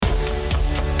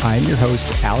I'm your host,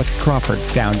 Alec Crawford,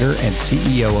 founder and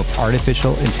CEO of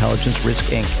Artificial Intelligence Risk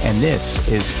Inc., and this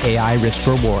is AI Risk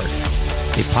Reward,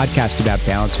 a podcast about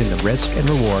balancing the risk and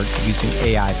reward using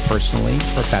AI personally,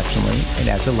 professionally, and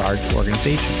as a large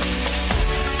organization.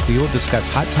 We will discuss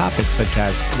hot topics such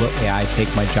as, will AI take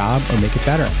my job or make it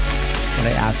better? When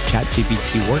I ask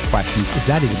ChatGPT work questions, is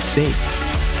that even safe?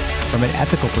 From an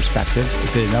ethical perspective,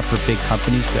 is it enough for big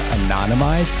companies to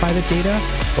anonymize private data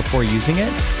before using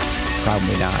it?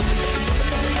 Probably not.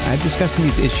 I'm discussing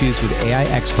these issues with AI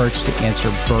experts to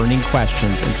answer burning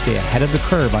questions and stay ahead of the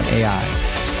curve on AI.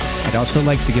 I'd also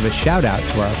like to give a shout out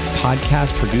to our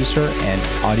podcast producer and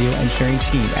audio engineering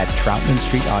team at Troutman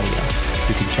Street Audio.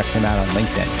 You can check them out on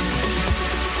LinkedIn.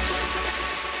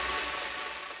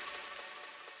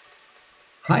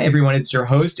 Hi, everyone. It's your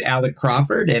host, Alec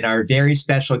Crawford, and our very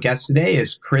special guest today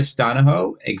is Chris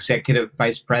Donahoe, Executive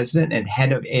Vice President and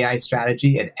Head of AI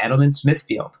Strategy at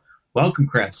Edelman-Smithfield. Welcome,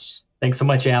 Chris. Thanks so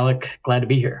much, Alec. Glad to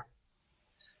be here.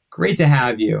 Great to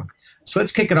have you. So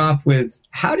let's kick it off with,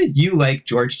 how did you like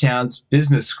Georgetown's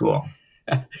business school?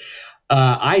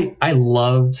 I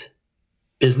loved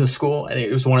business school. I think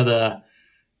it was one of the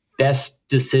best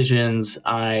decisions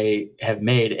I have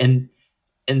made. And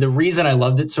the reason I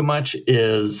loved it so much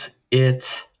is I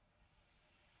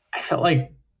felt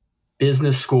like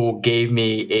business school gave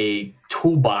me a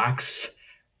toolbox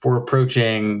for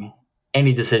approaching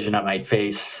any decision I might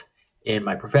face in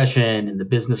my profession, in the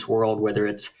business world, whether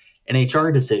it's an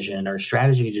HR decision or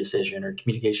strategy decision or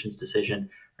communications decision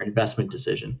or investment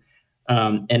decision.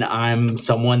 And I'm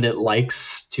someone that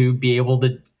likes to be able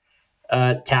to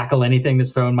tackle anything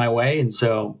that's thrown my way. And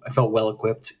so I felt well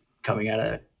equipped coming out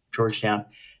of Georgetown.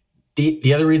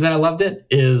 The other reason I loved it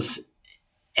is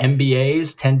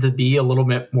MBAs tend to be a little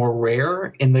bit more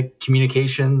rare in the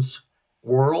communications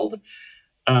world.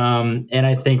 And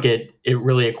I think it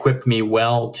really equipped me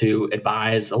well to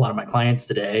advise a lot of my clients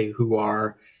today who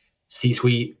are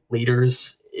C-suite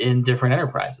leaders in different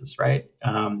enterprises, right?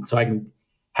 So I can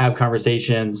have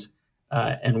conversations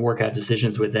and work out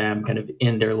decisions with them kind of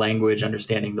in their language,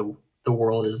 understanding the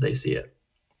world as they see it.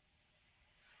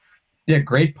 Yeah,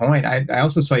 great point. I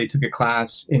also saw you took a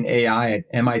class in AI at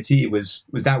MIT. Was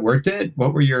that worth it?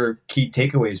 What were your key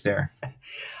takeaways there?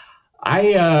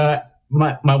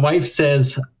 My wife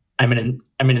says I'm an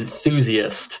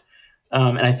enthusiast,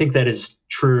 and I think that is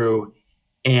true.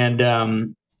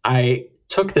 And I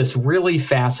took this really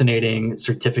fascinating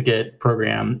certificate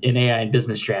program in AI and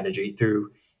business strategy through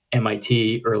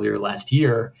MIT earlier last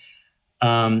year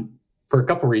for a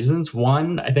couple reasons.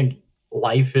 One, I think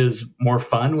life is more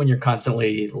fun when you're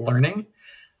constantly learning,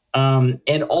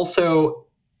 and also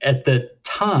at the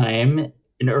time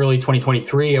in early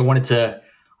 2023, I wanted to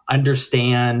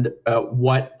understand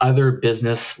what other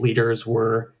business leaders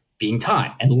were being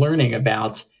taught and learning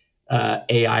about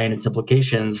AI and its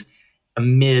implications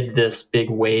amid this big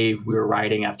wave we were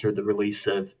riding after the release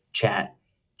of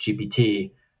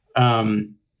ChatGPT.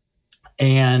 And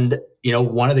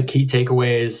one of the key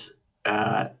takeaways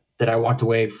that I walked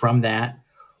away from that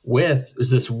with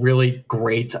was this really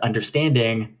great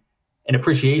understanding and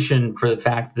appreciation for the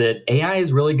fact that AI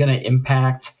is really going to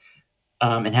impact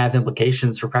and have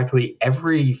implications for practically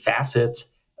every facet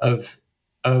of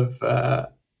every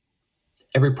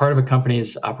part of a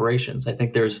company's operations. I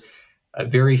think there's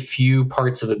very few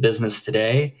parts of a business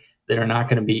today that are not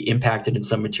going to be impacted in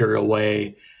some material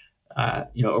way,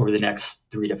 over the next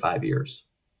 3 to 5 years.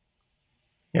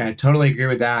 Yeah, I totally agree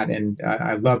with that. And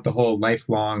I love the whole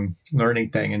lifelong learning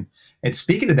thing. And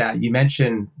speaking of that, you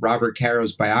mentioned Robert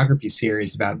Caro's biography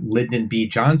series about Lyndon B.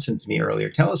 Johnson to me earlier.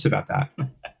 Tell us about that.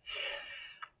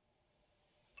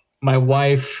 My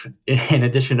wife, in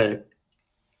addition to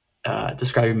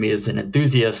describing me as an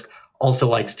enthusiast, also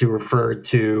likes to refer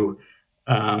to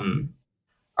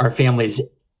our family's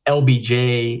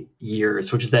LBJ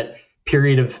years, which is that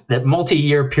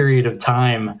multi-year period of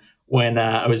time when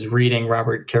I was reading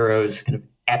Robert Caro's kind of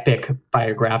epic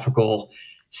biographical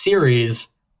series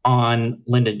on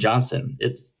Lyndon Johnson.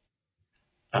 It's,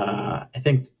 I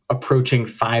think, approaching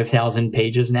 5,000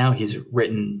 pages now. He's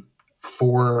written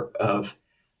 4 of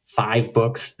 5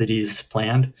 books that he's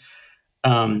planned.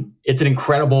 It's an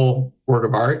incredible work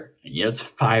of art. It's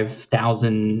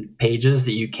 5,000 pages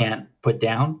that you can't put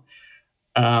down.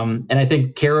 And I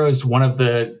think Caro's one of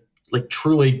the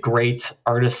truly great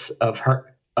artists of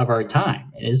our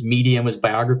time. And his medium was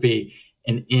biography.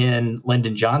 And in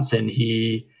Lyndon Johnson,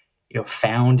 he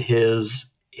found his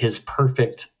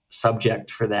perfect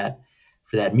subject for that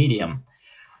medium.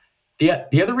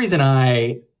 The other reason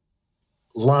I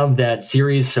love that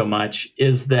series so much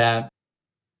is that,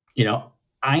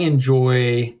 I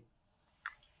enjoy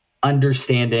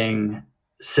understanding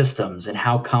systems and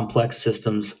how complex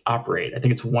systems operate. I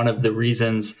think it's one of the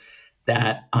reasons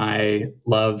that I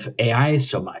love AI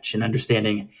so much, and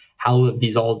understanding how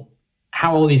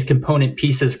all these component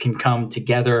pieces can come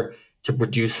together to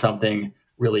produce something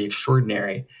really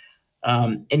extraordinary.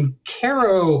 And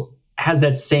Caro has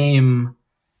that same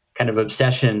kind of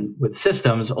obsession with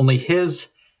systems, only his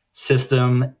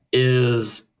system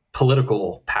is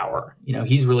political power.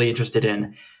 He's really interested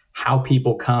in how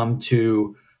people come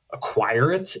to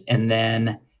acquire it and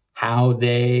then how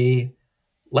they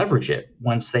leverage it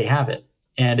once they have it.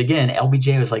 And again,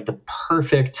 LBJ was like the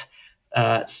perfect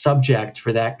subject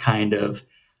for that kind of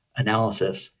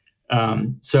analysis.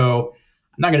 So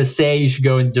I'm not going to say you should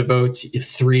go and devote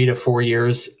 3 to 4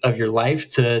 years of your life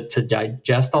to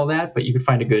digest all that, but you could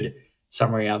find a good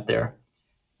summary out there.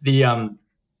 The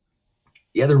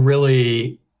other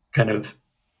really kind of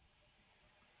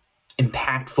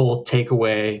impactful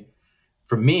takeaway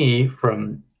for me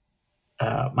from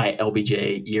my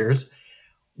LBJ years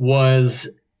was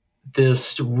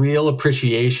this real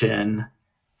appreciation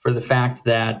for the fact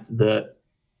that the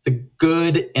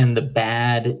good and the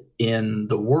bad in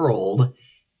the world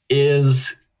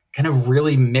is kind of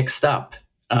really mixed up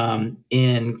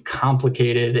in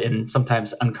complicated and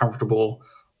sometimes uncomfortable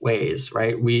ways,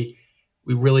 right? We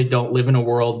really don't live in a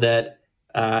world that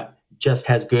just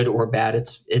has good or bad.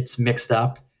 It's mixed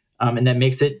up, and that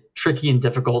makes it tricky and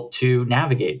difficult to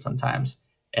navigate sometimes.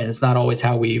 And it's not always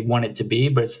how we want it to be,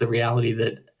 but it's the reality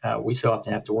that we so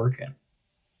often have to work in.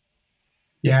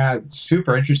 Yeah,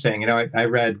 super interesting. I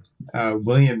read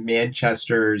William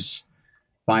Manchester's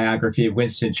biography of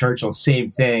Winston Churchill. Same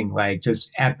thing, like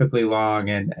just epically long,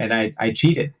 and I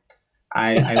cheated.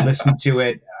 I listened to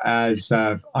it as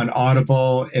on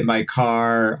Audible in my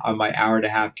car on my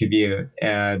hour-and-a-half commute,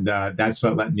 and that's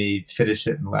what let me finish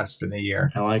it in less than a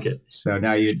year. I like it. So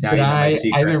now you know my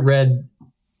secret. I haven't read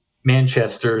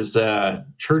Manchester's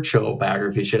Churchill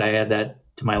biography. Should I add that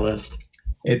to my list?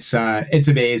 It's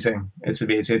amazing. It's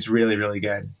amazing. It's really, really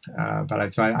good.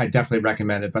 But I definitely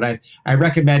recommend it. But I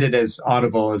recommend it as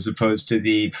Audible as opposed to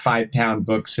the 5-pound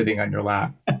book sitting on your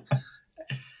lap.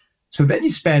 So then you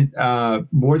spent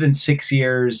more than 6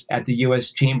 years at the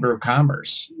U.S. Chamber of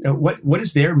Commerce. What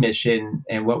is their mission,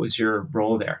 and what was your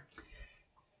role there?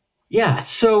 Yeah,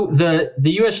 so the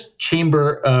U.S.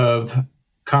 Chamber of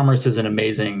Commerce is an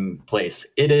amazing place.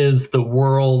 It is the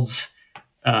world's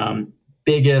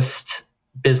biggest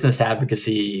business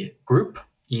advocacy group.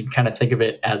 You kind of think of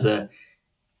it as a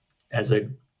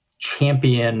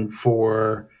champion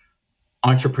for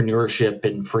entrepreneurship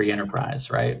and free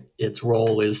enterprise, right? Its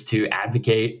role is to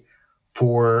advocate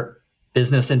for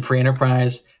business and free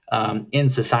enterprise in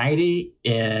society,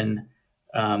 in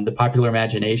the popular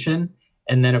imagination,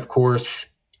 and then, of course,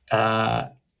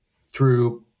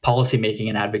 through policymaking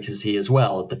and advocacy as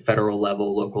well at the federal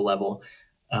level, local level,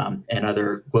 and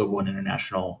other global and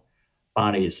international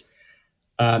bodies.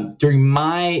 During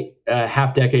my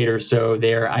half decade or so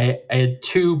there, I had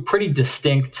 2 pretty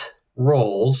distinct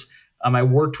roles. I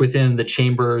worked within the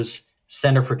Chamber's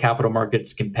Center for Capital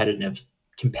Markets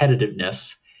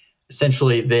Competitiveness,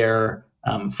 essentially their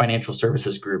financial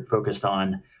services group focused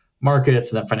on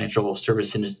markets and the financial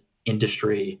service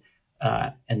industry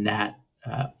and that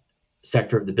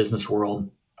sector of the business world.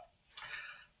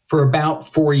 For about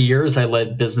 4 years, I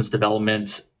led business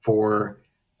development for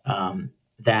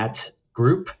that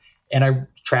group, and I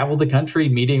traveled the country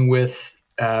meeting with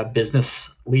business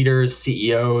leaders,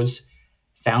 CEOs,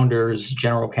 founders,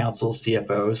 general counsels,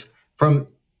 CFOs from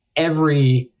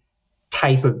every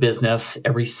type of business,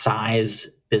 every size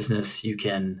business you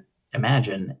can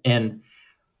imagine. And,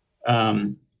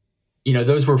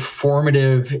 those were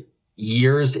formative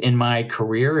years in my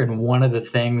career. And one of the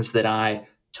things that I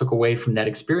took away from that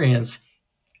experience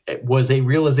was a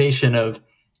realization of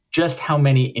just how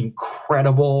many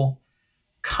incredible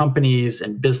companies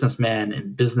and businessmen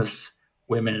and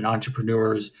businesswomen and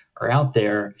entrepreneurs are out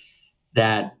there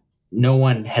that no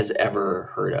one has ever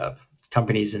heard of.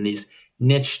 Companies in these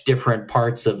niche different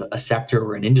parts of a sector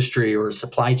or an industry or a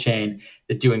supply chain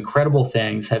that do incredible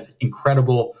things, have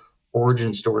incredible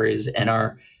origin stories, and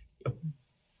are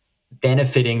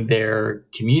benefiting their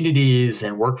communities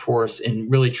and workforce in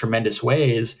really tremendous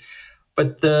ways.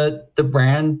 But the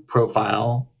brand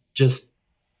profile just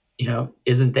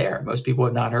isn't there. Most people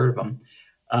have not heard of them.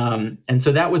 And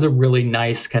so that was a really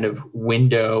nice kind of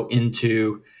window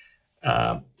into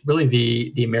really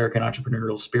the American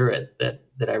entrepreneurial spirit that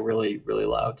I really, really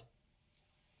loved.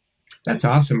 That's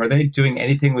awesome. Are they doing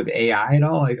anything with AI at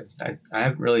all? I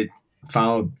haven't really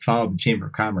followed the Chamber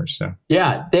of Commerce. So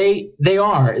yeah, they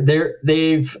are.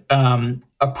 They've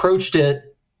approached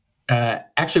it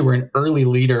actually were an early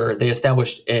leader. They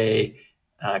established a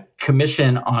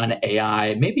commission on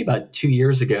AI maybe about 2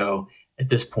 years ago at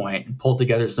this point, and pulled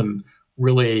together some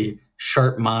really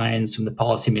sharp minds from the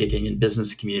policymaking and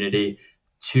business community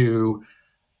to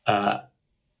kind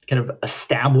of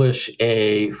establish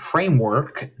a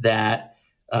framework that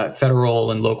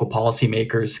federal and local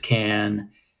policymakers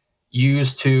can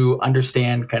use to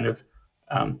understand kind of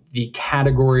the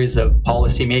categories of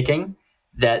policymaking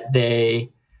that they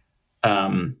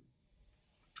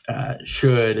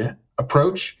should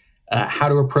approach, how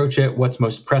to approach it, what's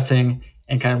most pressing,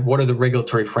 and kind of what are the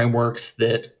regulatory frameworks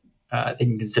that they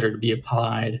can consider to be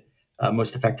applied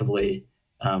most effectively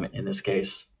in this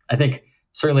case. I think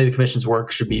certainly the Commission's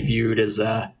work should be viewed as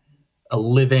a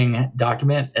living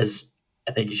document, as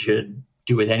I think you should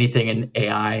do with anything in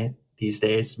AI these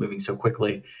days, moving so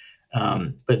quickly.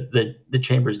 But the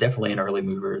Chamber is definitely an early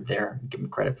mover there. Give them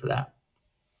credit for that.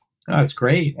 Oh, that's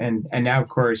great. And now, of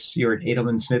course, you're at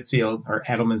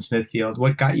Edelman-Smithfield.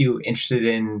 What got you interested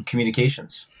in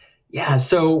communications? Yeah,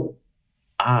 so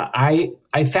I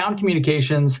found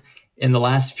communications in the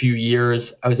last few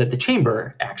years. I was at the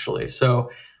Chamber, actually. So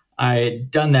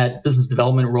I'd done that business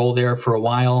development role there for a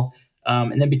while,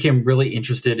 and then became really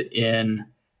interested in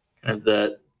kind of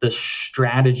the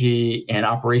strategy and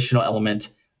operational element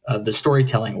of the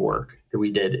storytelling work that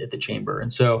we did at the Chamber.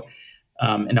 And so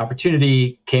an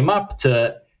opportunity came up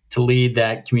to lead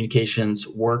that communications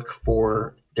work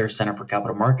for their Center for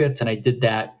Capital Markets, and I did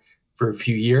that for a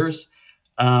few years.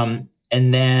 And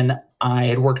then I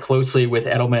had worked closely with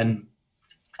Edelman,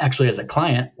 actually as a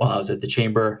client while I was at the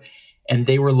Chamber, and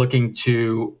they were looking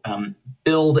to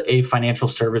build a financial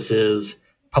services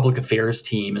public affairs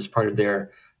team as part of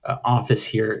their office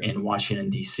here in Washington,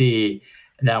 D.C.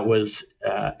 And that was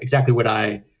exactly what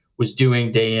I was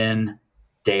doing day in,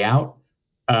 day out.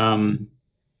 And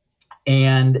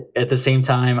at the same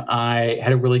time, I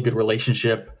had a really good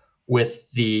relationship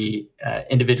with the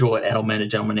individual at Edelman, a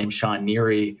gentleman named Sean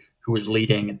Neary, who was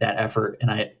leading that effort.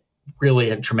 And I really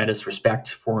have tremendous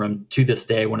respect for him to this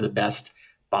day, one of the best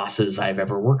bosses I've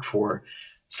ever worked for.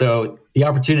 So the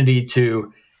opportunity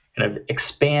to kind of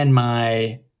expand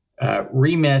my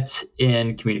remit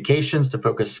in communications to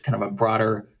focus kind of on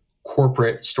broader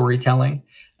corporate storytelling,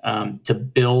 to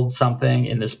build something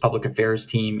in this public affairs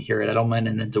team here at Edelman,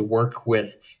 and then to work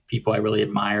with people I really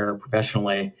admire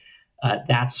professionally.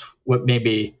 That's what made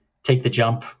me take the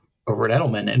jump over at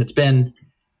Edelman. And it's been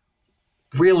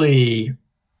really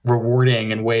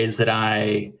rewarding in ways that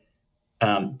I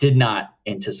did not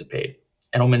anticipate.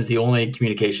 Edelman is the only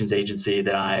communications agency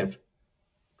that I've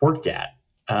worked at.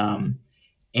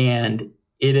 And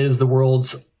it is the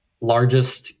world's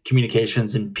largest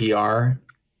communications and PR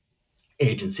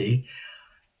agency.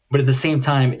 But at the same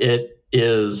time, it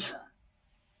is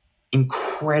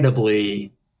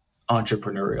incredibly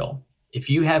entrepreneurial. If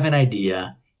you have an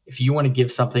idea, if you want to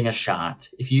give something a shot,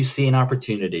 if you see an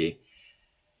opportunity,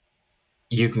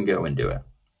 you can go and do it.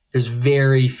 There's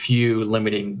very few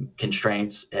limiting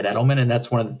constraints at Edelman, and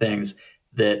that's one of the things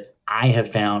that I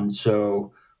have found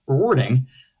so rewarding,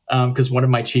 because one of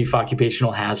my chief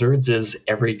occupational hazards is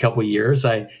every couple of years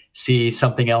I see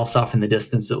something else off in the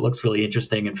distance that looks really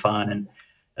interesting and fun, and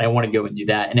I want to go and do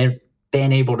that. And I've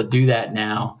been able to do that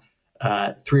now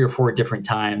 3 or 4 different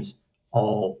times,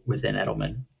 all within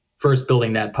Edelman. First,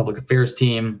 building that public affairs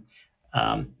team,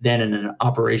 then in an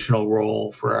operational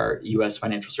role for our U.S.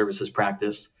 financial services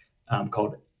practice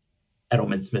called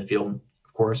Edelman-Smithfield,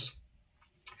 of course.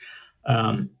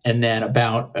 And then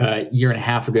about a year and a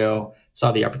half ago,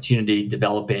 saw the opportunity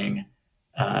developing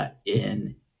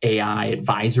in AI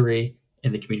advisory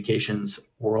in the communications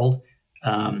world,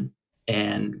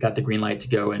 and got the green light to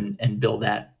go and build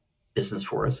that business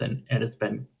for us. And it's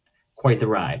been quite the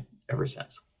ride ever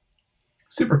since.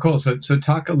 Super cool. So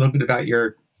talk a little bit about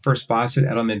your first boss at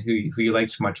Edelman, who you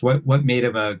liked so much. What made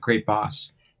him a great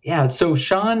boss? Yeah, so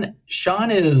Sean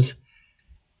is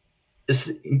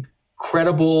this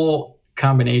incredible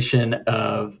combination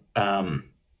of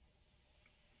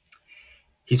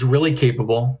he's really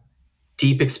capable,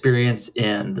 deep experience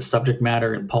in the subject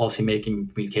matter and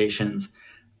policymaking communications,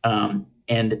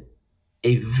 and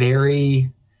a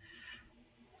very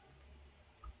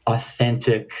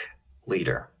authentic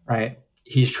leader, right?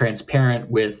 He's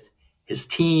transparent with his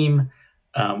team,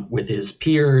 with his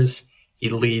peers. He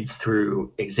leads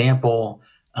through example,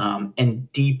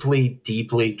 and deeply,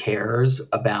 deeply cares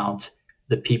about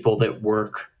the people that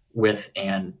work with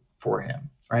and for him,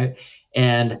 right?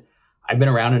 And I've been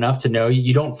around enough to know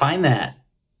you don't find that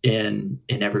in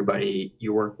everybody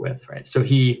you work with, right? So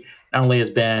he not only has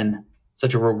been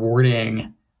such a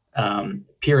rewarding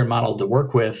peer and model to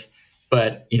work with,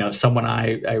 but someone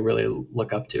I really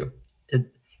look up to.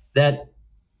 That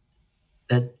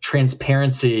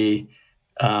transparency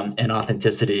and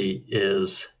authenticity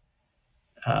is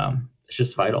it's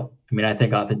just vital. I mean, I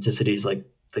think authenticity is like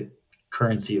the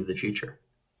currency of the future.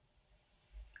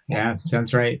 Yeah,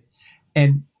 sounds right.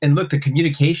 And look, the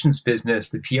communications business,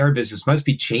 the PR business must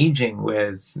be changing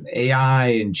with AI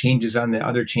and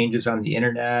other changes on the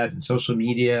internet and social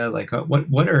media. Like,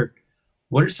 what are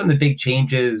some of the big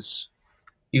changes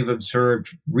you've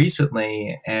observed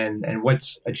recently, and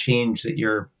what's a change that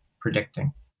you're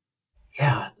predicting?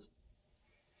 Yeah.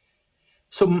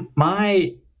 So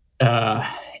my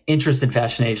interest and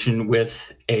fascination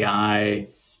with AI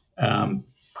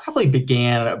probably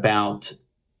began about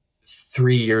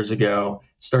 3 years ago.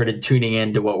 Started tuning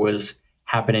into what was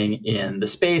happening in the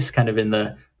space, kind of in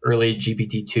the early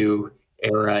GPT-2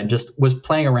 era, and just was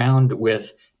playing around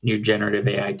with new generative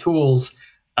AI tools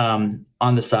on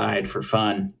the side for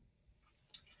fun.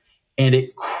 And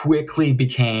it quickly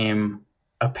became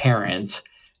apparent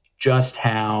just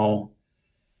how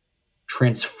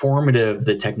transformative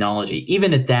the technology,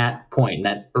 even at that point, in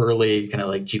that early kind of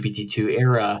like GPT-2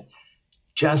 era,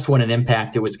 just what an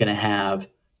impact it was going to have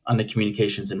on the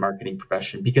communications and marketing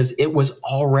profession, because it was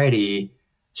already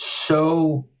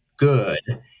so good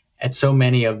at so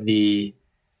many of the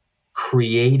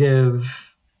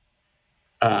creative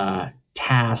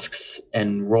tasks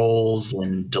and roles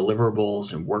and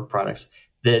deliverables and work products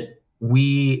that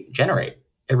we generate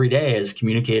every day as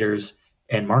communicators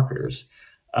and marketers.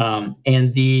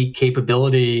 And the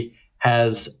capability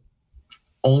has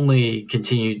only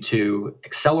continued to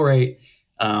accelerate.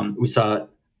 We saw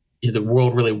the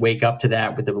world really wake up to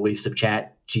that with the release of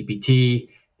Chat GPT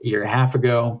a year and a half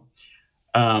ago.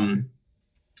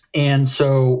 And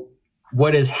so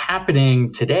what is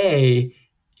happening today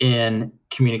in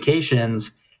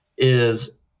communications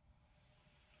is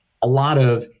a lot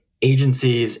of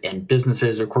agencies and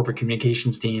businesses or corporate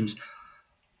communications teams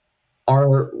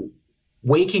are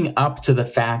waking up to the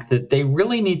fact that they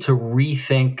really need to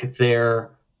rethink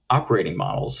their operating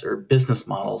models or business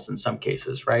models in some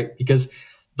cases, right? Because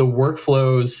the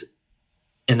workflows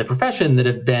in the profession that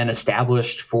have been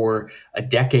established for a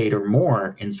decade or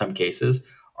more in some cases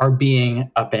are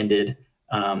being upended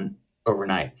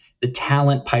overnight. The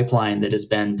talent pipeline that has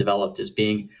been developed is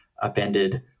being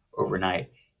upended overnight.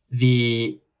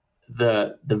 The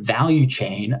value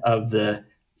chain of the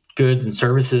goods and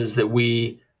services that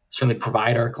we certainly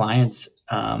provide our clients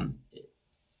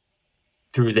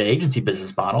through the agency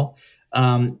business model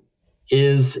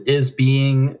is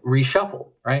being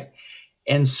reshuffled, right?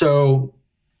 And so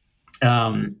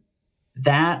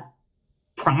that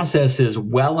process is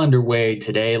well underway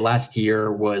today. Last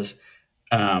year was,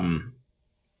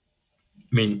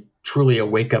 truly a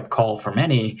wake-up call for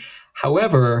many.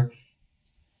 However,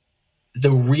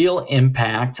 the real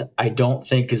impact, I don't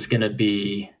think, is going to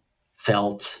be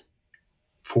felt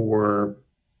for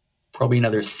probably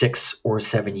another 6 or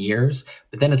 7 years,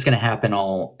 but then it's going to happen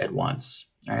all at once.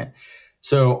 All right.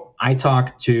 So I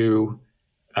talk to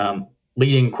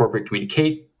leading corporate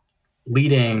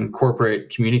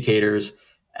communicators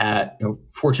at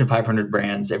Fortune 500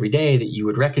 brands every day that you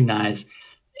would recognize,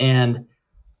 and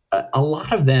a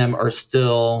lot of them are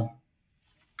still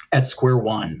at square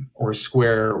one or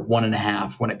square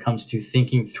 1.5 when it comes to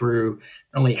thinking through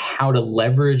not only how to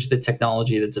leverage the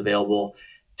technology that's available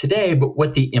today, but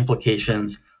what the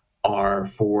implications are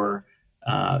for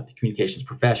the communications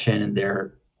profession and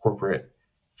their corporate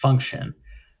function.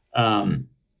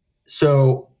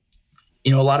 So, a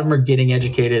lot of them are getting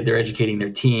educated. They're educating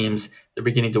their teams. They're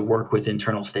beginning to work with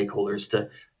internal stakeholders to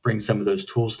bring some of those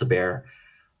tools to bear.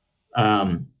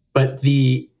 But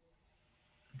the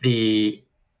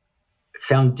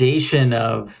foundations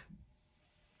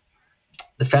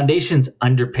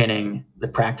underpinning the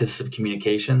practice of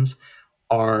communications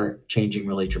are changing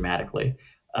really dramatically.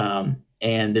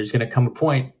 And there's going to come a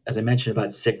point, as I mentioned,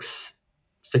 about six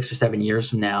or 7 years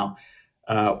from now,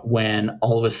 when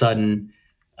all of a sudden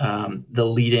the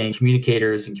leading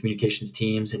communicators and communications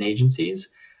teams and agencies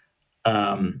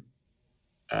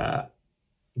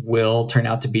will turn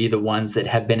out to be the ones that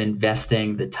have been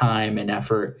investing the time and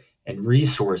effort and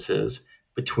resources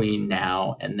between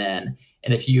now and then.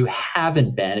 And if you're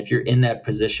in that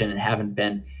position and haven't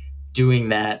been doing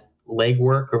that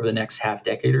legwork over the next half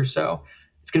decade or so,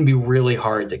 it's going to be really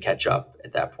hard to catch up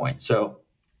at that point. So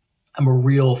I'm a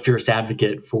real fierce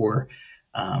advocate for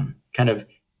kind of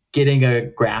getting a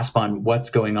grasp on what's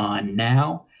going on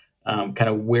now, kind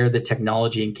of where the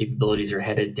technology and capabilities are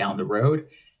headed down the road,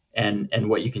 and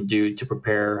what you can do to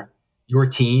prepare your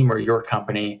team or your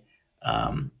company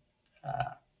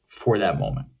for that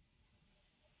moment.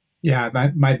 Yeah,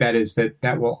 my bet is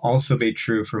that will also be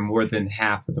true for more than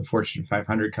half of the Fortune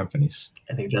 500 companies,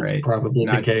 I think that's right? probably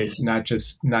the Not case. not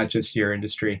just your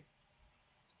industry.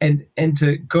 And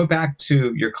to go back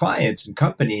to your clients and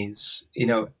companies,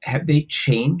 have they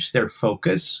changed their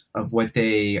focus of what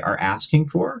they are asking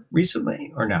for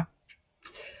recently, or no?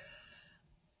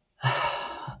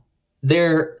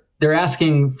 They're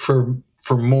asking for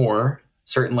more,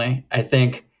 certainly. I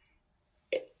think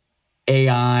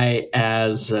AI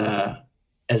as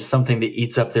something that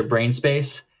eats up their brain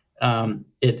space.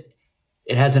 It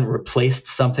hasn't replaced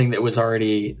something that was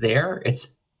already there. It's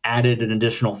added an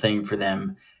additional thing for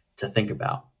them to think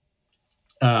about.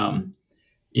 Um,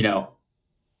 you know,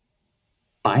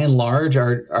 by and large,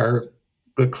 our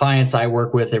the clients I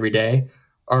work with every day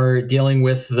are dealing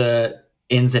with the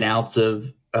ins and outs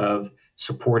of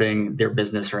supporting their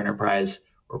business or enterprise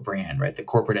or brand, right? The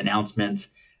corporate announcement,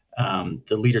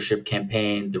 the leadership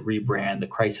campaign, the rebrand, the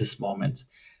crisis moment.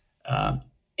 Um,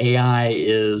 AI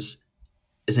is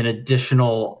an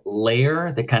additional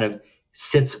layer that kind of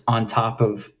sits on top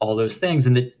of all those things.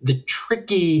 And the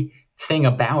tricky thing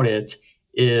about it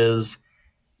is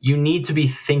you need to be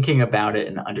thinking about it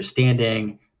and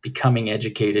understanding, becoming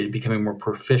educated, becoming more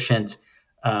proficient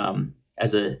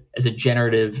as a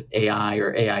generative AI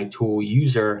or AI tool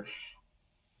user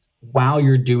while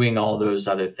you're doing all those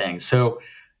other things. So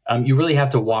you really have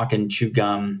to walk and chew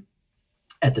gum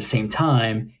at the same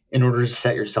time in order to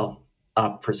set yourself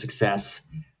up for success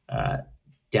uh,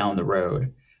 down the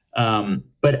road.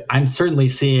 But I'm certainly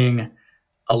seeing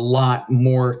a lot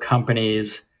more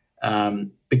companies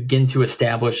begin to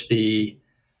establish the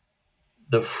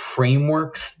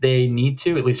frameworks they need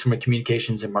to, at least from a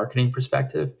communications and marketing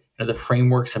perspective, the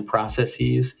frameworks and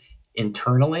processes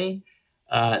internally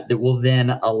that will then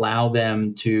allow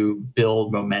them to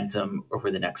build momentum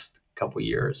over the next couple of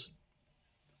years.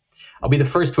 I'll be the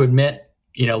first to admit,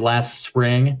 last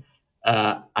spring,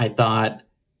 I thought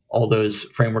all those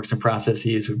frameworks and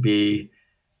processes would be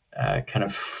kind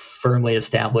of firmly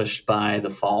established by the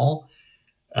fall.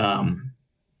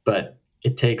 But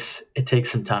it takes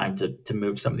some time to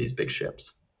move some of these big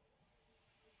ships.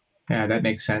 Yeah, that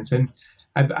makes sense. And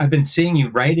I've been seeing you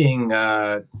writing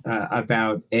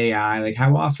about AI. Like,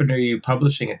 how often are you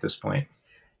publishing at this point?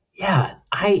 Yeah,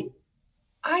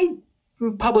 I'm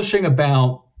publishing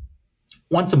about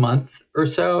once a month or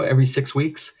so, every 6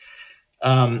 weeks.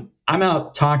 I'm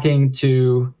out talking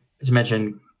to, as I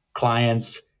mentioned,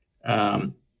 clients,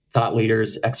 um, thought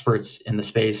leaders, experts in the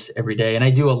space every day, and I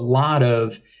do a lot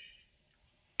of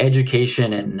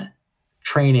education and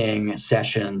training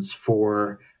sessions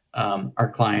for our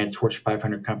clients, Fortune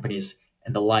 500 companies,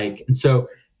 and the like. And so,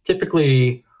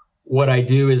 typically, what I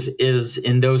do is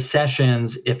in those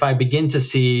sessions, if I begin to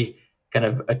see kind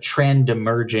of a trend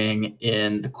emerging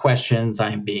in the questions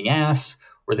I'm being asked,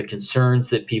 or the concerns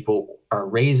that people are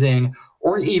raising,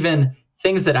 or even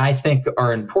things that I think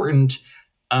are important,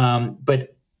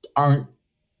 but aren't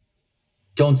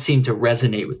don't seem to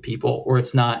resonate with people, or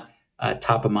it's not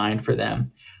top of mind for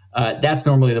them. That's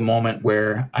normally the moment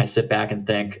where I sit back and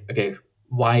think, okay,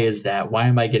 why is that? Why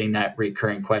am I getting that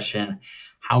recurring question?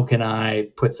 How can I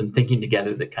put some thinking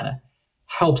together that kind of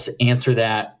helps answer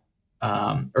that,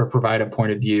 or provide a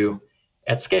point of view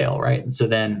at scale, right? And so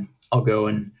then I'll go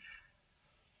and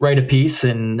write a piece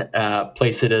and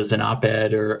place it as an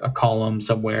op-ed or a column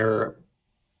somewhere,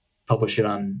 publish it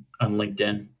on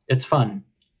LinkedIn. It's fun.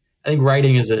 I think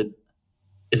writing is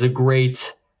a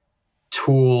great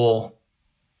tool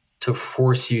to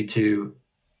force you to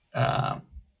uh,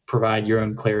 provide your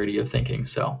own clarity of thinking.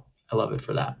 So I love it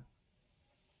for that.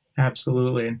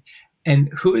 Absolutely. And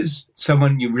who is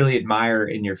someone you really admire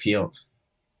in your field?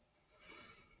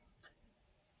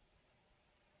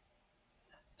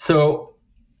 So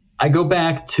I go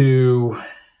back to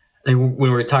when we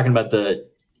were talking about the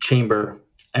chamber.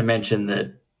 I mentioned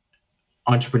that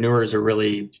entrepreneurs are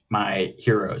really my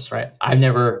heroes, right? I've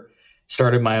never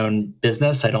started my own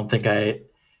business. I don't think I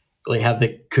really have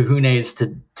the kahunas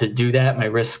to do that. My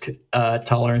risk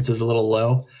tolerance is a little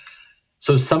low.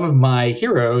 So some of my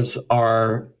heroes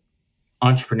are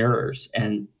entrepreneurs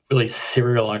and really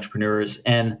serial entrepreneurs.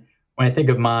 And when I think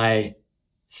of my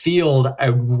field, I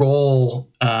roll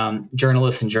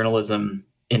journalists and journalism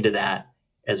into that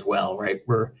as well, right?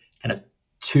 We're kind of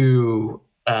two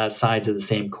sides of the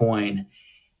same coin.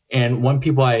 And one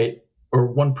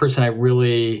person I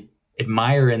really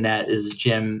admire in that is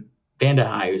Jim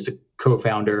Vandehaai, who's a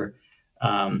co-founder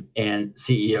and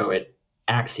CEO at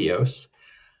Axios.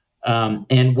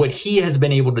 And what he has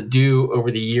been able to do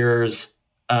over the years,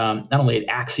 not only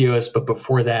at Axios, but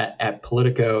before that at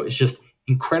Politico, is just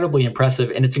incredibly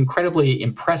impressive. And it's incredibly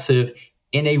impressive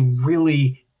in a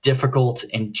really difficult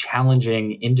and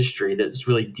challenging industry that's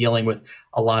really dealing with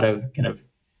a lot of kind of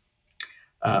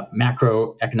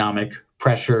macroeconomic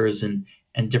pressures and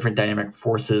different dynamic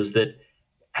forces that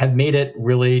have made it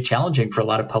really challenging for a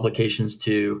lot of publications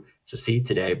to see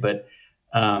today. But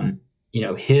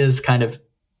his kind of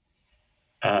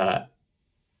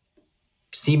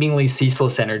seemingly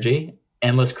ceaseless energy,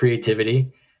 endless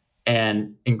creativity,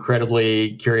 and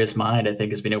incredibly curious mind, I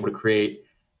think, has been able to create,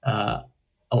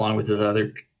 along with his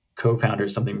other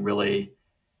co-founders, something really,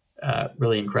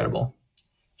 really incredible.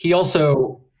 He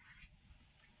also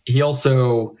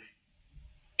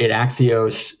at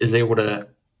Axios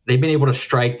they've been able to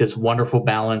strike this wonderful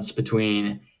balance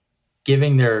between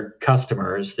giving their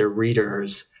customers, their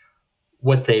readers,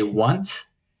 what they want,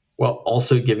 while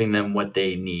also giving them what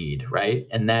they need, right?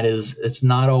 And it's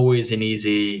not always an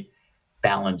easy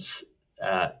balance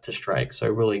to strike. So I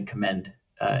really commend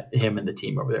him and the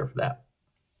team over there for that.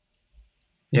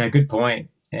 Yeah, good point.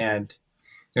 And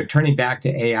turning back to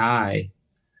AI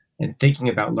and thinking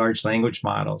about large language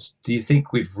models, do you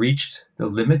think we've reached the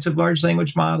limits of large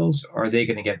language models, or are they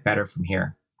going to get better from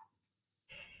here?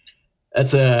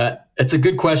 That's a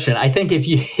good question. I think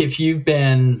if you've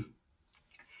been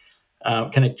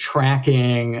kind of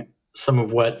tracking some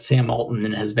of what Sam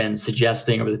Altman has been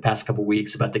suggesting over the past couple of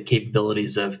weeks about the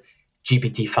capabilities of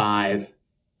GPT-5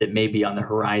 that may be on the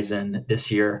horizon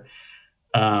this year,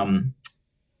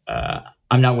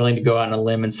 I'm not willing to go out on a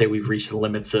limb and say we've reached the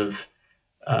limits of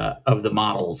the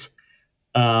models.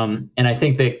 And I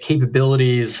think the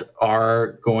capabilities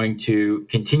are going to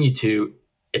continue to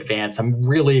advance. I'm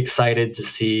really excited to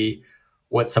see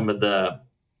what some of the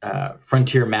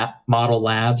frontier model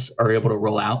labs are able to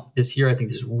roll out this year. I think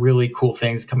there's really cool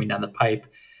things coming down the pipe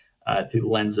through the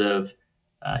lens of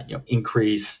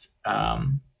increased math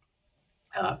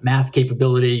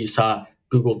capability. You saw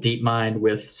Google DeepMind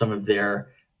with some of their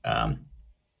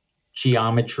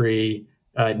geometry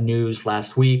news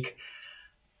last week.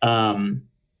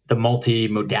 The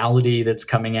multimodality that's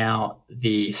coming out,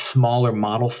 the smaller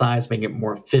model size, making it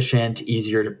more efficient,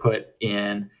 easier to put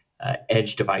in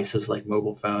edge devices like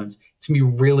mobile phones. This is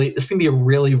going to be a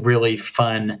really, really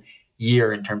fun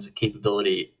year in terms of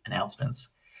capability announcements.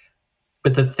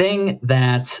 But the thing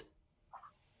that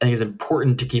I think is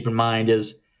important to keep in mind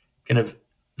is kind of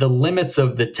the limits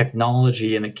of the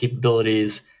technology and the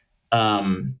capabilities.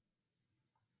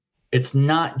 It's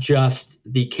not just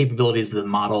the capabilities of the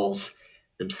models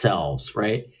themselves,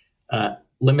 right?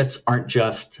 Limits aren't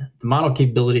just the model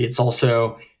capability. It's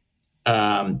also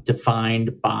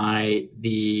defined by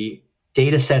the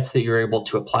data sets that you're able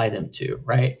to apply them to,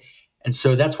 right? And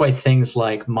so that's why things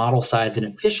like model size and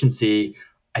efficiency,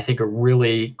 I think, are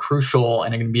really crucial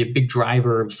and are going to be a big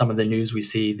driver of some of the news we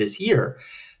see this year,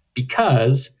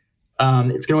 because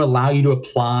it's going to allow you to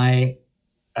apply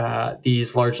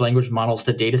these large language models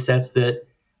to data sets that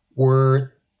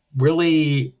were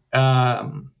really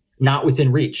not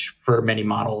within reach for many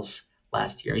models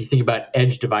last year. You think about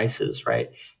edge devices,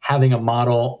 right? Having a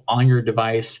model on your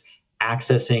device,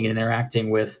 accessing and interacting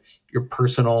with your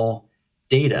personal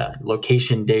data,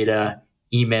 location data,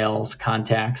 emails,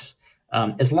 contacts.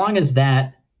 As long as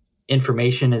that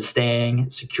information is staying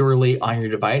securely on your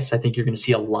device, I think you're going to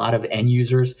see a lot of end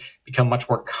users become much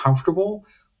more comfortable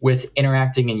with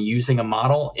interacting and using a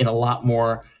model in a lot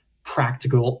more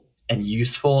practical and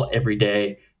useful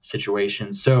everyday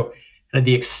situations. So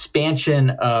the expansion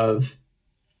of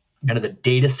kind of the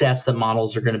data sets that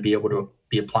models are going to be able to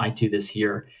be applied to this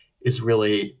year is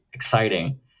really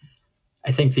exciting.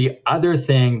 I think the other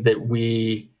thing that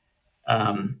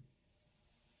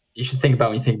you should think about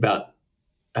when you think about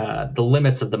the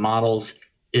limits of the models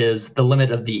is the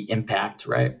limit of the impact,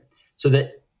 right? So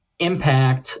the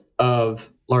impact of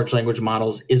large language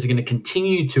models is going to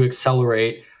continue to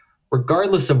accelerate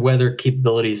regardless of whether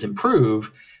capabilities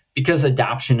improve, because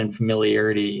adoption and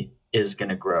familiarity is going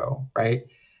to grow, right?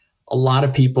 A lot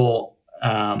of people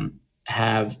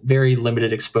have very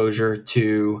limited exposure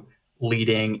to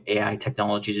leading AI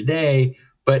technology today,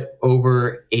 but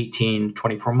over 18,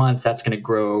 24 months, that's going to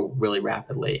grow really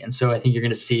rapidly. And so I think you're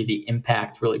going to see the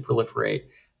impact really proliferate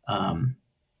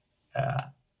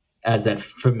as that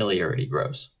familiarity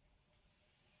grows.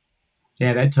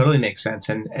 Yeah, that totally makes sense.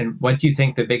 And what do you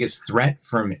think the biggest threat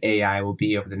from AI will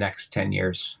be over the next 10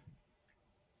 years?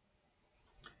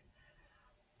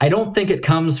 I don't think it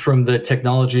comes from the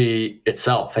technology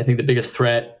itself. I think the biggest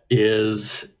threat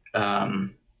is a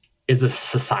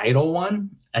societal one.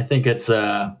 I think it's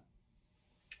the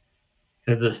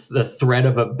threat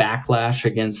of a backlash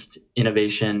against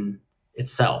innovation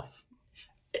itself.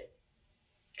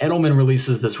 Edelman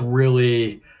releases this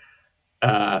really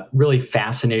really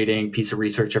fascinating piece of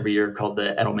research every year called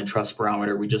the Edelman Trust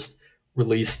Barometer. We just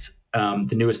released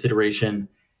the newest iteration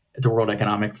at the World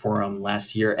Economic Forum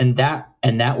last year, and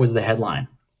that was the headline.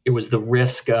 It was the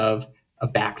risk of a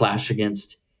backlash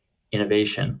against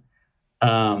innovation.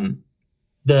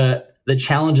 The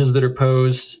challenges that are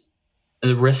posed,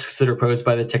 the risks that are posed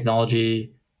by the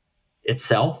technology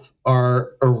itself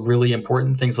are really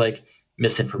important. Things like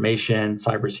misinformation,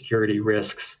 cybersecurity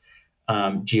risks,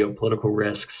 geopolitical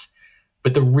risks.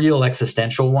 But the real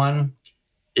existential one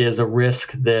is a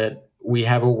risk that we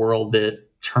have a world that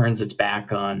turns its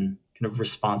back on kind of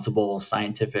responsible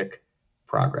scientific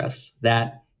progress.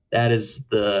 That is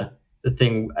the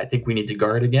thing I think we need to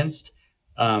guard against,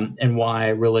 and why I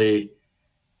really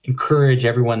encourage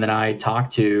everyone that I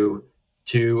talk to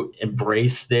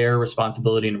embrace their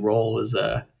responsibility and role as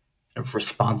a kind of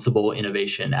responsible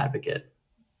innovation advocate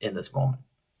in this moment.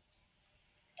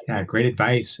 Yeah, great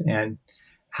advice. And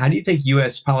how do you think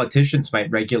U.S. politicians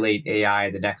might regulate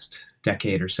AI the next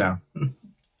decade or so?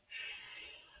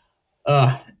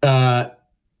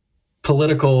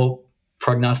 Political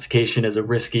prognostication is a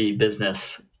risky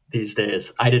business these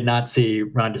days. I did not see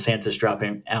Ron DeSantis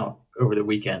dropping out over the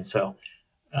weekend, so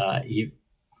he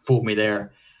fooled me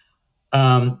there.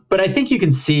 But I think you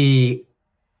can see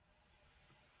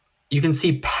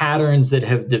patterns that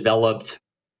have developed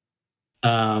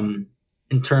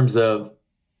in terms of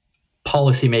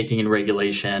policymaking and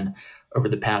regulation over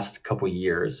the past couple of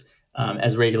years,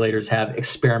 as regulators have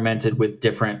experimented with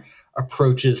different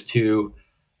approaches to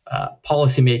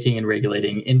policymaking and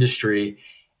regulating industry.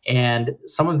 And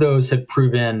some of those have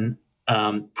proven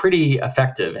pretty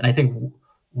effective. And I think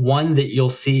one that you'll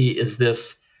see is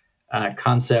this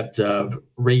concept of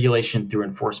regulation through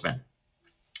enforcement.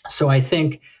 So I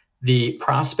think the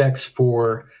prospects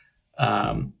for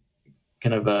kind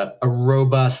of a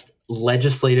robust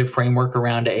legislative framework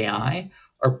around AI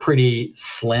are pretty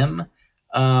slim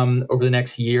over the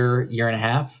next year and a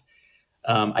half.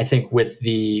 I think with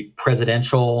the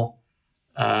presidential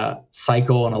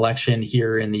cycle and election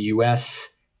here in the U.S.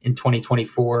 in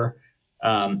 2024,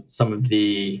 some of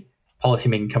the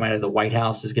policymaking coming out of the White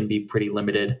House is going to be pretty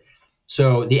limited.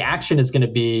 So the action is going to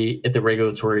be at the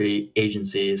regulatory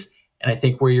agencies. And I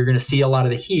think where you're going to see a lot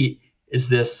of the heat is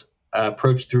this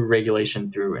approach through regulation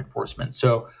through enforcement.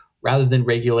 So rather than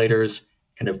regulators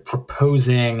kind of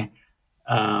proposing,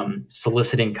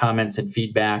 soliciting comments and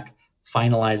feedback,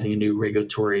 finalizing a new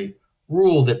regulatory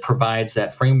rule that provides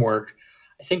that framework,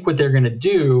 I think what they're going to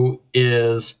do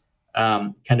is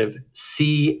kind of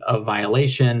see a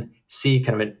violation, see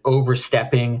kind of an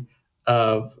overstepping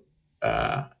of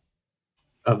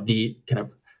the kind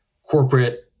of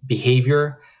corporate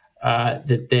behavior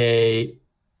that they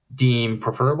deem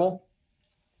preferable,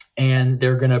 and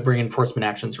they're going to bring enforcement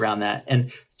actions around that.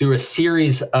 And through a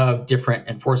series of different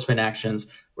enforcement actions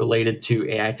related to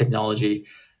AI technology,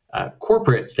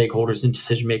 corporate stakeholders and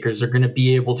decision makers are going to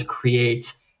be able to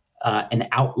create an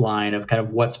outline of kind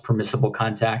of what's permissible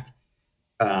conduct,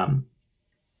 and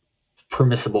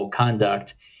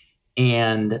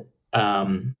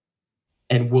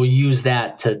we'll use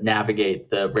that to navigate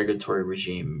the regulatory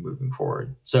regime moving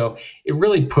forward. So it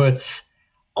really puts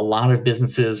a lot of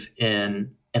businesses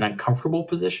in an uncomfortable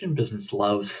position. Business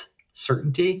loves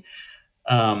certainty.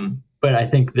 But I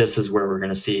think this is where we're going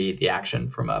to see the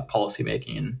action from a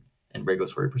policymaking and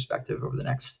regulatory perspective over the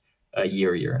next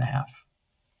year and a half.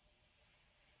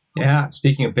 Yeah,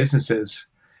 speaking of businesses,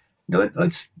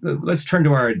 let's turn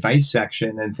to our advice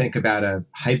section and think about a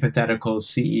hypothetical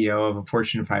CEO of a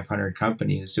Fortune 500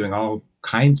 company who's doing all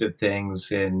kinds of things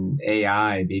in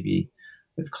AI, maybe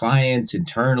with clients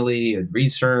internally, with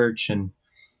research, and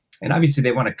obviously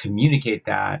they want to communicate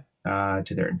that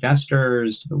to their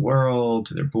investors, to the world,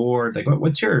 to their board. Like,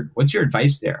 what's your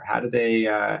advice there? How do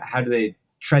they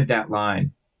tread that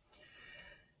line?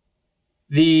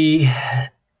 There's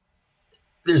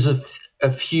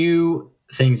a few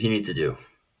things you need to do.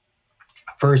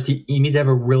 First, you need to have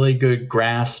a really good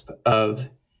grasp of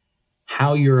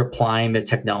how you're applying the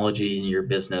technology in your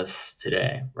business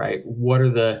today, right? What are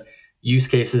the use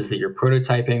cases that you're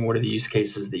prototyping? What are the use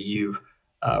cases that you've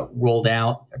rolled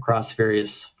out across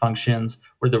various functions?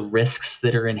 What are the risks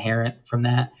that are inherent from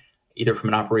that, either from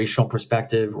an operational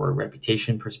perspective or a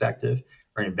reputation perspective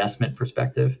or an investment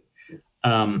perspective?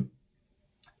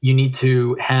 You need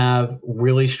to have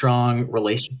really strong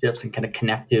relationships and kind of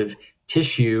connective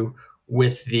tissue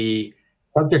with the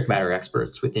subject matter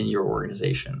experts within your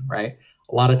organization, right?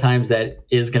 A lot of times that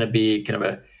is going to be kind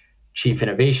of a chief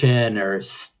innovation or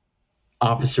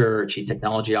officer, or chief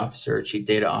technology officer, or chief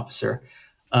data officer.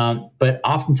 But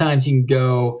oftentimes you can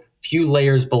go few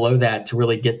layers below that to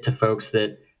really get to folks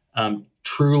that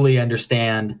truly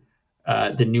understand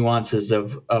the nuances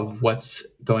of what's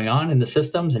going on in the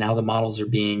systems and how the models are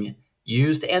being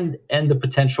used, and the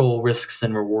potential risks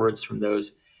and rewards from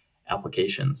those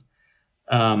applications.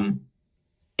 And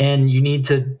you need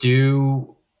to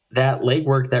do that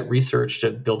legwork, that research,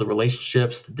 to build the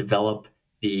relationships, to develop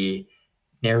the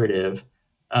narrative.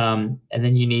 And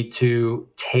then you need to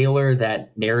tailor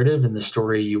that narrative and the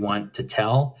story you want to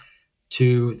tell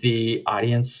to the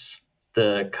audience,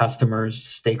 the customers,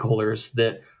 stakeholders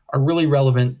that are really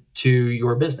relevant to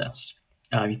your business.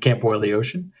 You can't boil the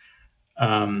ocean.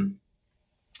 And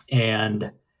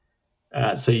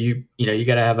so you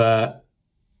got to have a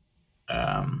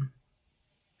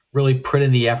really put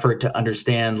in the effort to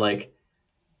understand, like,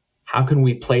 how can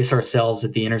we place ourselves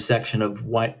at the intersection of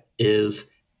what is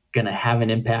going to have an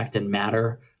impact and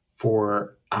matter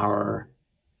for our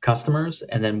customers,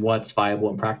 and then what's viable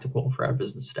and practical for our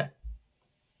business today.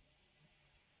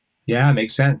 Yeah,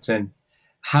 makes sense. And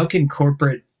how can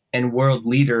corporate and world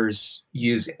leaders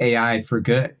use AI for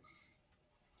good?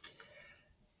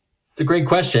 It's a great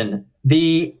question.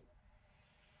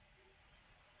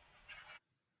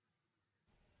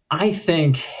 I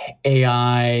think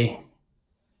AI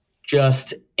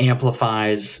just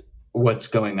amplifies what's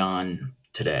going on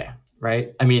today,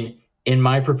 right? I mean, in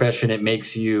my profession, it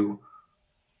makes you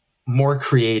more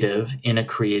creative in a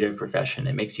creative profession.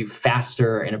 It makes you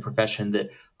faster in a profession that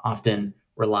often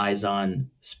relies on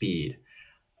speed.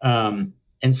 And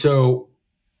so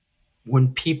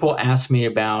when people ask me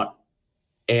about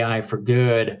AI for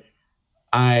good,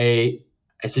 I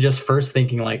suggest first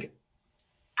thinking, like,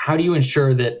 how do you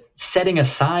ensure that, setting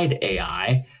aside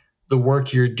AI, the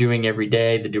work you're doing every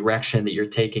day, the direction that you're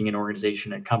taking an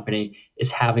organization and company, is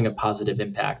having a positive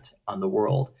impact on the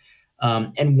world?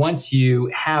 And once you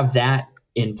have that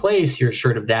in place, you're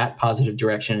assured of that positive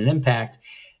direction and impact,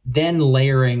 then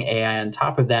layering AI on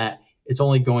top of that is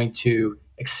only going to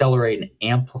accelerate and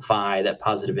amplify that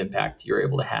positive impact you're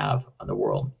able to have on the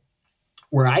world.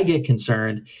 Where I get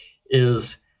concerned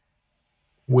is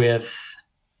with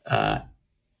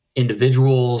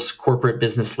individuals, corporate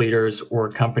business leaders, or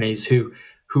companies who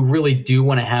really do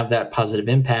want to have that positive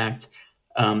impact,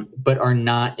 but are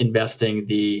not investing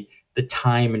the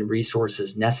time and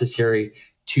resources necessary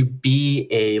to be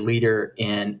a leader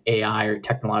in AI or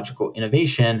technological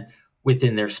innovation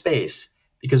within their space.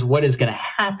 Because what is going to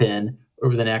happen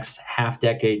over the next half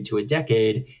decade to a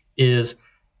decade is,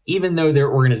 even though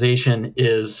their organization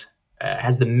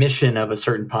has the mission of a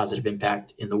certain positive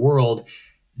impact in the world,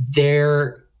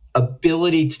 their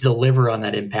ability to deliver on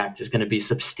that impact is going to be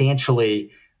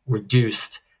substantially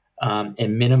reduced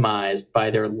and minimized by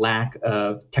their lack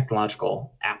of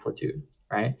technological aptitude,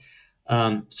 right?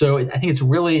 So I think it's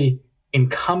really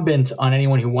incumbent on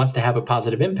anyone who wants to have a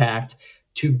positive impact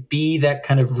to be that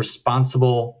kind of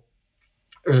responsible,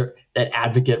 or that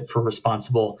advocate for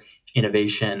responsible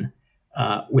innovation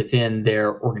within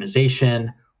their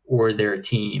organization or their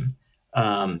team,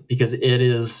 because it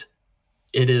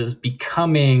is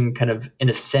becoming kind of an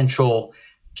essential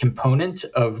component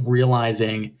of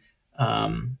realizing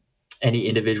any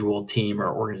individual team or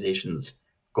organization's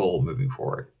goal moving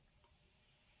forward.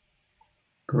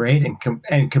 Great.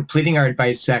 And completing our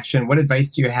advice section, what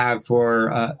advice do you have for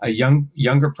a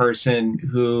younger person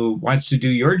who wants to do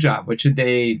your job? What should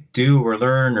they do or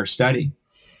learn or study?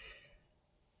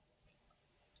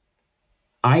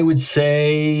 I would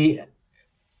say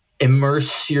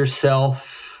immerse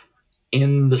yourself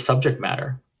in the subject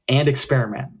matter and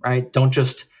experiment, right? Don't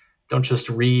just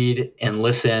read and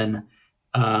listen.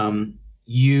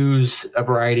 Use a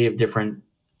variety of different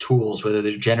tools, whether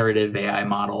there's generative AI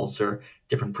models or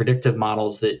different predictive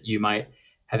models that you might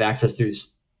have access to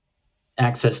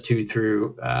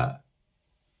through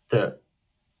the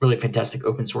really fantastic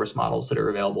open source models that are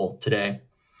available today.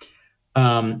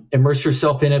 Immerse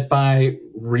yourself in it by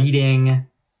reading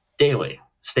daily.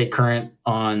 Stay current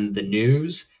on the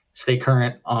news. Stay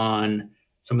current on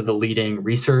some of the leading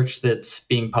research that's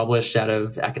being published out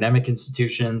of academic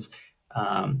institutions,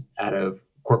 out of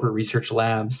corporate research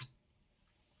labs,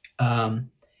 and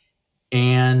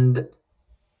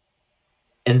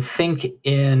think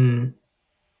in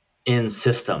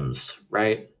systems,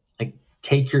 right? Like,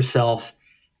 take yourself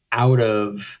out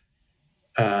of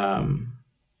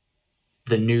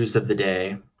the news of the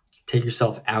day. Take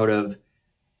yourself out of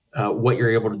what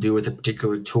you're able to do with a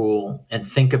particular tool, and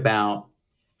think about,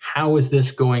 how is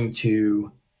this going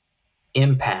to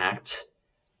impact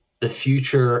the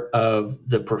future of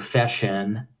the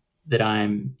profession that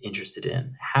I'm interested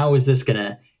in? How is this going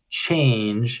to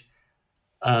change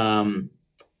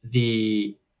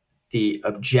the the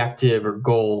objective or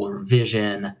goal or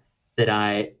vision that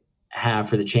I have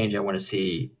for the change I want to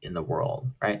see in the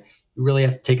world, right? You really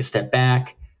have to take a step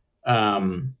back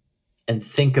and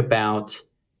think about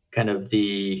kind of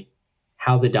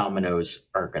how the dominoes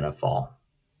are going to fall.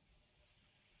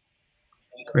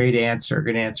 Great answer.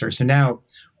 Good answer. So now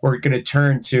we're going to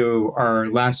turn to our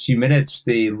last few minutes,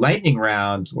 the lightning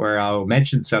round, where I'll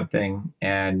mention something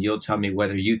and you'll tell me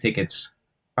whether you think it's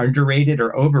underrated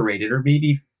or overrated, or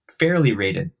maybe fairly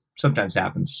rated. Sometimes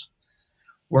happens.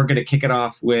 We're going to kick it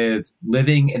off with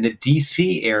living in the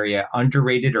DC area,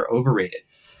 underrated or overrated?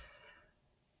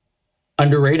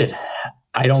 Underrated.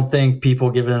 I don't think people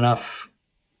give it enough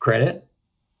credit.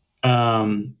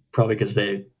 Probably because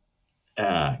they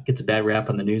gets a bad rap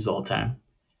on the news all the time.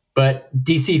 But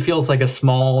DC feels like a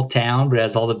small town, but it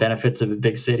has all the benefits of a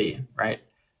big city, right?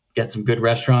 You got some good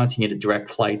restaurants. You get a direct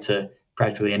flight to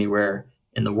practically anywhere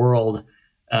in the world.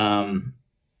 But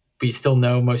you still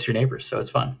know most of your neighbors, so it's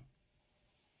fun.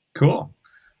 Cool.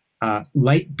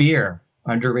 Light beer,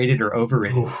 underrated or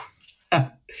overrated?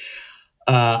 I'm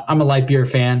a light beer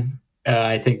fan.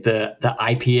 I think the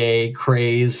IPA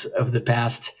craze of the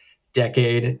past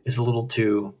decade is a little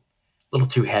too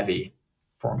heavy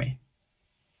for me.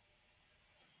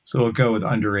 So we'll go with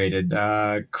underrated.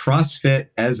 CrossFit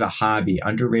as a hobby,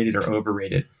 underrated or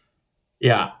overrated?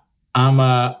 Yeah,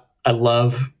 I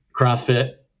love CrossFit.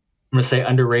 I'm gonna say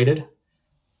underrated.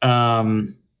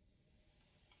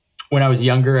 When I was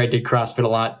younger, I did CrossFit a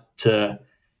lot I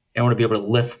want to be able to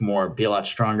lift more, be a lot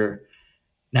stronger.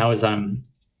 Now as I'm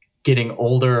getting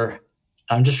older,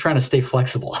 I'm just trying to stay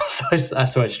flexible. So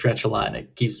I stretch a lot and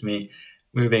it keeps me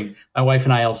moving. My wife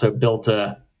and I also built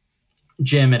a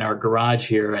gym in our garage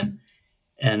here, and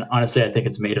honestly, I think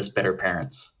it's made us better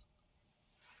parents.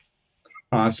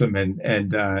 Awesome, and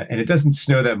it doesn't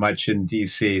snow that much in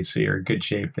DC, so you're in good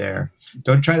shape there.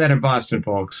 Don't try that in Boston,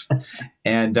 folks.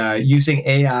 And using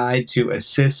AI to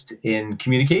assist in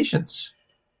communications.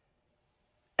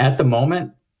 At the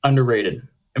moment, underrated.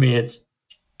 I mean, it's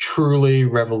truly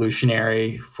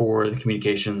revolutionary for the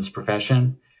communications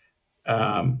profession.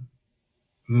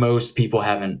 Most people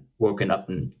haven't woken up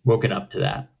to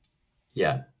that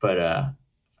yet, but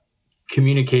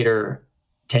communicator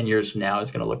 10 years from now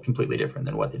is going to look completely different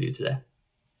than what they do today.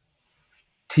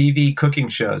 TV cooking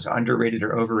shows, underrated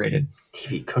or overrated?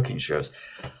 TV cooking shows.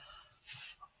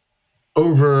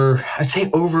 I'd say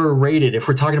overrated. If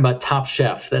we're talking about Top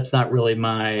Chef, that's not really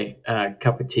my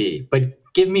cup of tea. But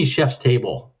give me Chef's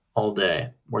Table all day,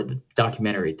 or the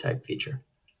documentary type feature.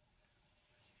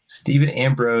 Stephen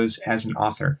Ambrose as an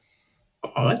author.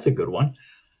 Oh, that's a good one.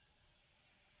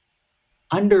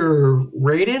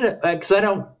 Underrated? Because I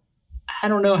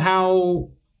don't know how.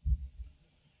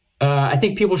 I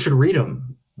think people should read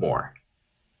him more.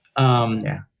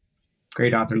 Yeah.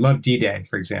 Great author. Love D-Day,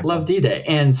 for example. Love D-Day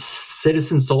and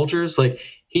Citizen Soldiers. Like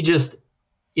he just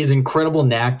is incredible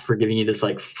knack for giving you this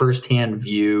like firsthand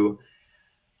view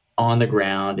on the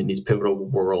ground in these pivotal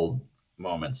world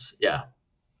moments. Yeah,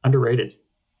 underrated.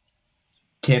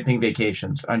 Camping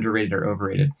vacations, underrated or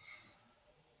overrated?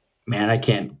 Man, I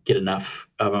can't get enough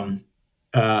of them.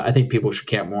 I think people should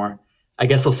camp more. I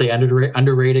guess I'll say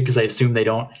underrated because I assume they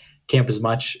don't camp as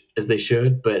much as they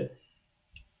should. But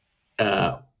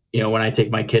when I take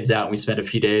my kids out and we spend a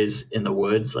few days in the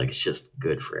woods, like it's just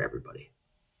good for everybody.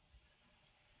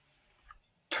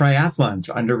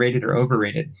 Triathlons, underrated or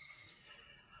overrated?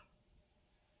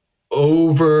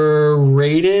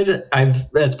 Overrated.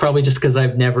 That's probably just because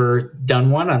I've never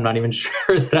done one. I'm not even sure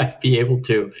that I'd be able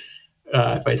to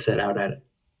if I set out at it.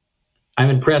 I'm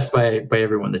impressed by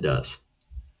everyone that does.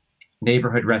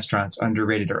 Neighborhood restaurants,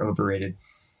 underrated or overrated?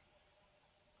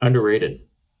 Underrated.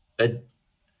 A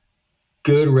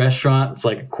good restaurant, it's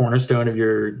like a cornerstone of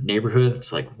your neighborhood.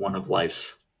 It's like one of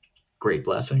life's great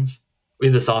blessings. We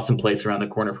have this awesome place around the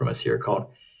corner from us here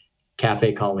called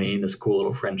Cafe Colleen, this cool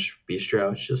little French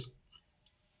bistro. It's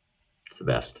the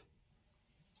best.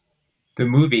 The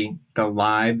movie The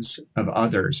Lives of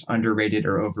Others, underrated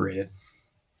or overrated?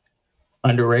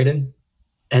 Underrated.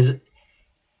 As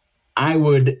I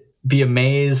would be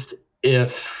amazed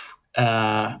if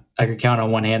I could count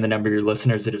on one hand the number of your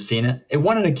listeners that have seen it. It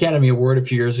won an Academy Award a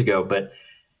few years ago, but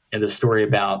the story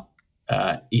about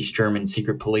East German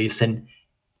secret police, and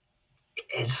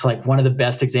it's like one of the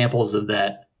best examples of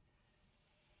that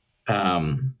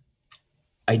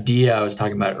idea I was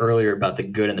talking about earlier about the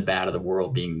good and the bad of the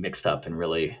world being mixed up in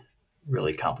really,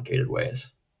 really complicated ways.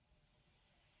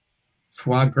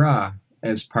 Foie gras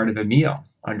as part of a meal,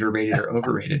 underrated or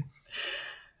overrated?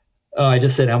 Oh, I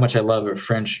just said how much I love a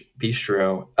French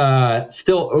bistro.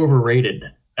 Still overrated.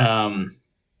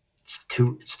 It's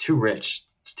too rich.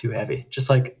 It's too heavy. Just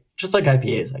like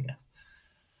IPAs, I guess.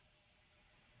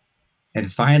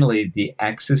 And finally, the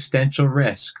existential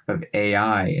risk of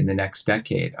AI in the next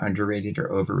decade, underrated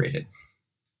or overrated?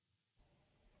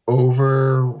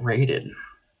 Overrated.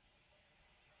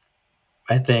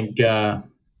 I think, yeah.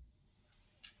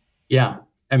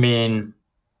 I mean,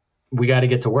 we got to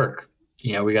get to work.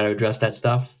 We got to address that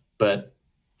stuff, but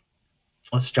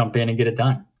let's jump in and get it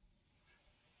done.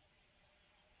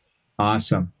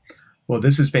 Awesome. Well,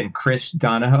 this has been Chris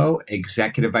Donahoe,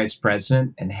 Executive Vice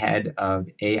President and Head of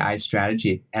AI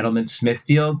Strategy at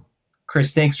Edelman-Smithfield.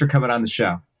 Chris, thanks for coming on the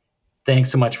show.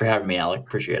 Thanks so much for having me, Alec.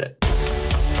 Appreciate it.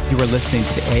 You are listening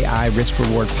to the AI Risk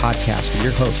Reward Podcast with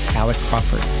your host, Alec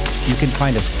Crawford. You can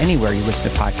find us anywhere you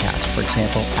listen to podcasts, for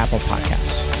example, Apple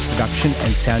Podcasts. Production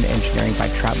and sound engineering by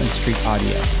Troutman Street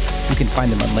Audio. You can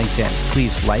find them on LinkedIn.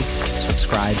 Please like,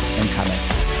 subscribe, and comment.